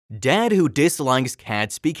Dad who dislikes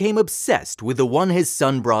cats became obsessed with the one his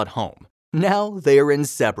son brought home. Now they're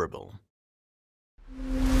inseparable.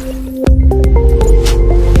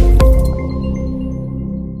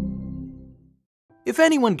 If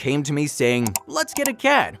anyone came to me saying, "Let's get a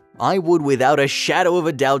cat," I would without a shadow of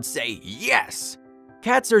a doubt say yes.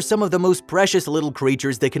 Cats are some of the most precious little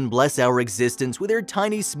creatures that can bless our existence with their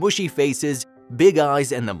tiny smooshy faces, big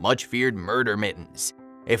eyes, and the much-feared murder mittens.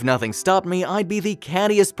 If nothing stopped me, I'd be the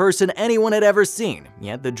cattiest person anyone had ever seen,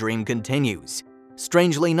 yet the dream continues.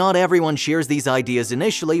 Strangely, not everyone shares these ideas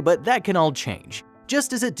initially, but that can all change,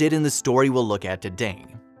 just as it did in the story we'll look at today.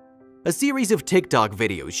 A series of TikTok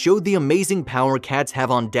videos showed the amazing power cats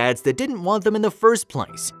have on dads that didn't want them in the first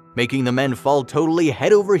place, making the men fall totally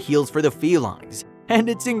head over heels for the felines. And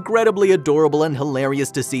it's incredibly adorable and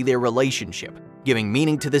hilarious to see their relationship, giving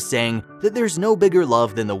meaning to the saying that there's no bigger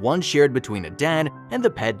love than the one shared between a dad and the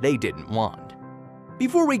pet they didn't want.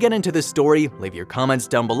 Before we get into the story, leave your comments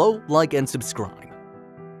down below, like and subscribe.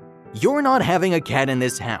 "You're not having a cat in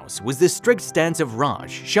this house" was the strict stance of Raj,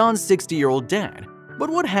 Sean's 60-year-old dad. But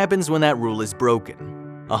what happens when that rule is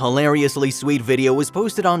broken? A hilariously sweet video was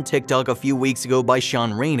posted on TikTok a few weeks ago by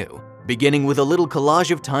Sean Renu, beginning with a little collage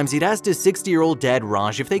of times he'd asked his 60-year-old dad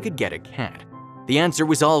Raj if they could get a cat. The answer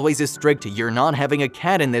was always a strict "you're not having a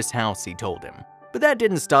cat in this house," he told him. But that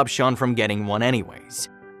didn't stop Sean from getting one anyways.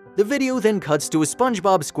 The video then cuts to a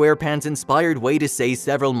SpongeBob SquarePants-inspired way to say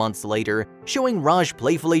several months later, showing Raj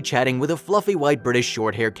playfully chatting with a fluffy white British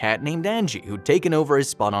short-haired cat named Angie who'd taken over his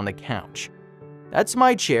spot on the couch. "That's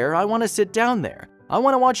my chair, I want to sit down there. I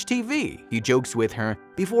want to watch TV," he jokes with her,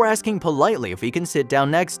 before asking politely if he can sit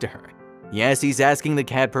down next to her. Yes, he's asking the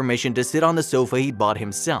cat permission to sit on the sofa he'd bought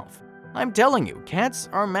himself. I'm telling you, cats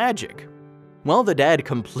are magic. Well, the dad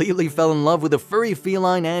completely fell in love with the furry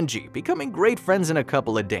feline Angie, becoming great friends in a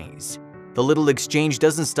couple of days. The little exchange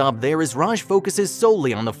doesn't stop there as Raj focuses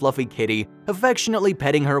solely on the fluffy kitty, affectionately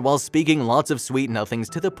petting her while speaking lots of sweet nothings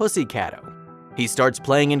to the pussycatto. He starts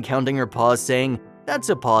playing and counting her paws, saying, "That's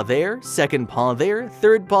a paw there, second paw there,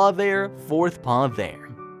 third paw there, fourth paw there."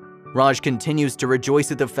 Raj continues to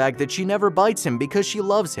rejoice at the fact that she never bites him because she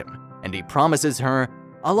loves him, and he promises her,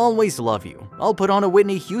 "I'll always love you. I'll put on a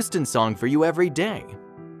Whitney Houston song for you every day."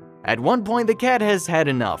 At one point, the cat has had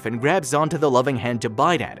enough and grabs onto the loving hand to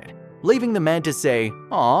bite at it, leaving the man to say,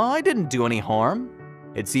 "Aw, I didn't do any harm."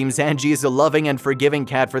 It seems Angie is a loving and forgiving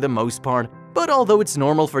cat for the most part, but although it's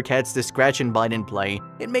normal for cats to scratch and bite in play,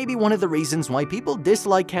 it may be one of the reasons why people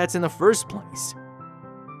dislike cats in the first place.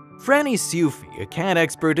 Franny Sufi, a cat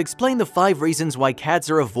expert, explained the 5 reasons why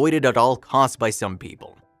cats are avoided at all costs by some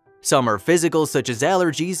people. Some are physical, such as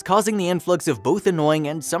allergies, causing the influx of both annoying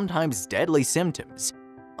and sometimes deadly symptoms.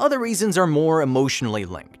 Other reasons are more emotionally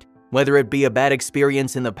linked, whether it be a bad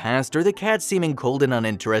experience in the past or the cat seeming cold and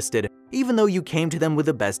uninterested, even though you came to them with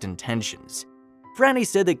the best intentions. Franny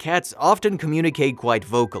said that cats often communicate quite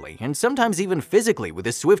vocally, and sometimes even physically, with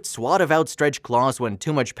a swift swat of outstretched claws when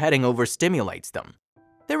too much petting overstimulates them.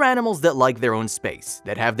 They're animals that like their own space,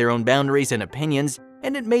 that have their own boundaries and opinions,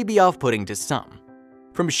 and it may be off-putting to some.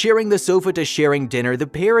 From sharing the sofa to sharing dinner, the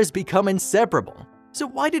pair has become inseparable. So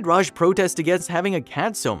why did Raj protest against having a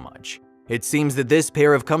cat so much? It seems that this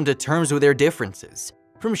pair have come to terms with their differences.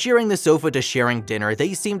 From sharing the sofa to sharing dinner,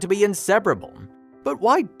 they seem to be inseparable. But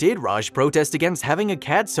why did Raj protest against having a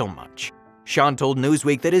cat so much? Sean told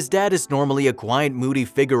Newsweek that his dad is normally a quiet, moody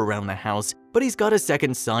figure around the house, but he's got a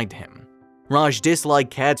second side to him. Raj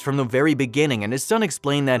disliked cats from the very beginning, and his son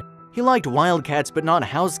explained that he liked wild cats but not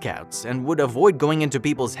house cats, and would avoid going into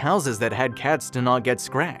people's houses that had cats to not get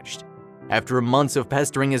scratched. After months of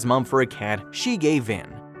pestering his mom for a cat, she gave in.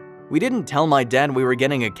 "We didn't tell my dad we were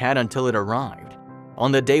getting a cat until it arrived.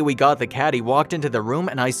 On the day we got the cat, he walked into the room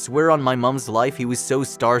and I swear on my mom's life he was so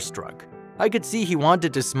starstruck. I could see he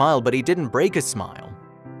wanted to smile, but he didn't break a smile."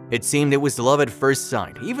 It seemed it was love at first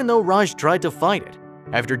sight, even though Raj tried to fight it.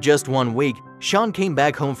 After just 1 week, Sean came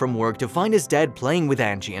back home from work to find his dad playing with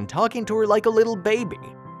Angie and talking to her like a little baby.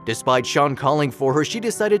 Despite Sean calling for her, she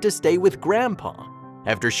decided to stay with Grandpa.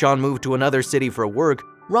 After Sean moved to another city for work,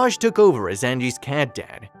 Raj took over as Angie's cat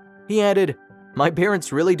dad. He added, "My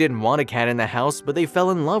parents really didn't want a cat in the house, but they fell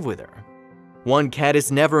in love with her." One cat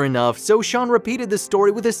is never enough, so Sean repeated the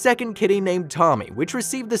story with a second kitty named Tommy, which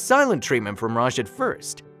received the silent treatment from Raj at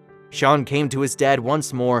first. Sean came to his dad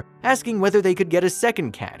once more, asking whether they could get a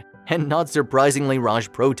second cat, and not surprisingly, Raj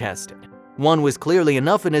protested. One was clearly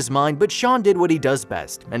enough in his mind, but Sean did what he does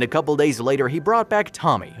best, and a couple days later he brought back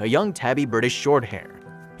Tommy, a young tabby British Shorthair.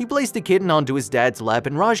 He placed the kitten onto his dad's lap,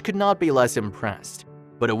 and Raj could not be less impressed.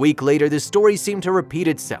 But a week later, the story seemed to repeat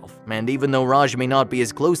itself, and even though Raj may not be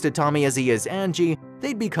as close to Tommy as he is Angie,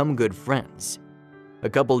 they'd become good friends. A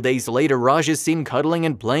couple days later, Raj is seen cuddling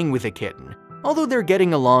and playing with a kitten. Although they're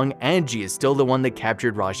getting along, Angie is still the one that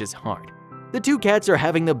captured Raj's heart. The two cats are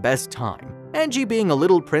having the best time, Angie being a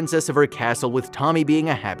little princess of her castle with Tommy being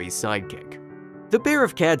a happy sidekick. The pair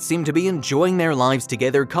of cats seem to be enjoying their lives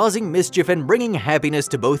together, causing mischief and bringing happiness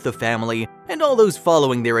to both the family and all those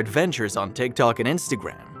following their adventures on TikTok and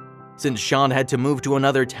Instagram. Since Sean had to move to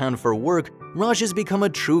another town for work, Raj has become a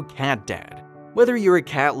true cat dad. Whether you're a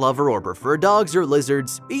cat lover or prefer dogs or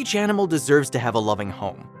lizards, each animal deserves to have a loving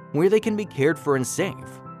home, where they can be cared for and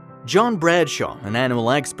safe. John Bradshaw, an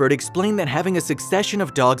animal expert, explained that having a succession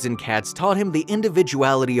of dogs and cats taught him the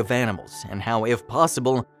individuality of animals and how, if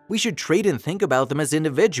possible, we should treat and think about them as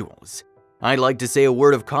individuals. I'd like to say a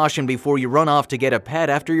word of caution before you run off to get a pet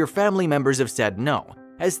after your family members have said no,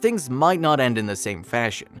 as things might not end in the same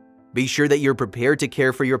fashion. Be sure that you're prepared to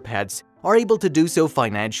care for your pets, are able to do so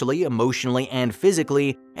financially, emotionally, and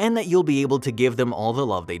physically, and that you'll be able to give them all the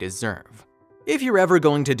love they deserve. If you're ever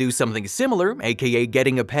going to do something similar, aka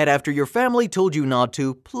getting a pet after your family told you not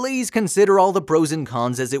to, please consider all the pros and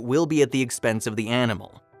cons, as it will be at the expense of the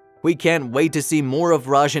animal. We can't wait to see more of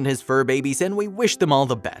Raj and his fur babies, and we wish them all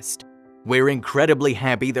the best. We're incredibly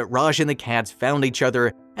happy that Raj and the cats found each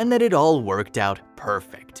other and that it all worked out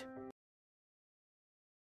perfect.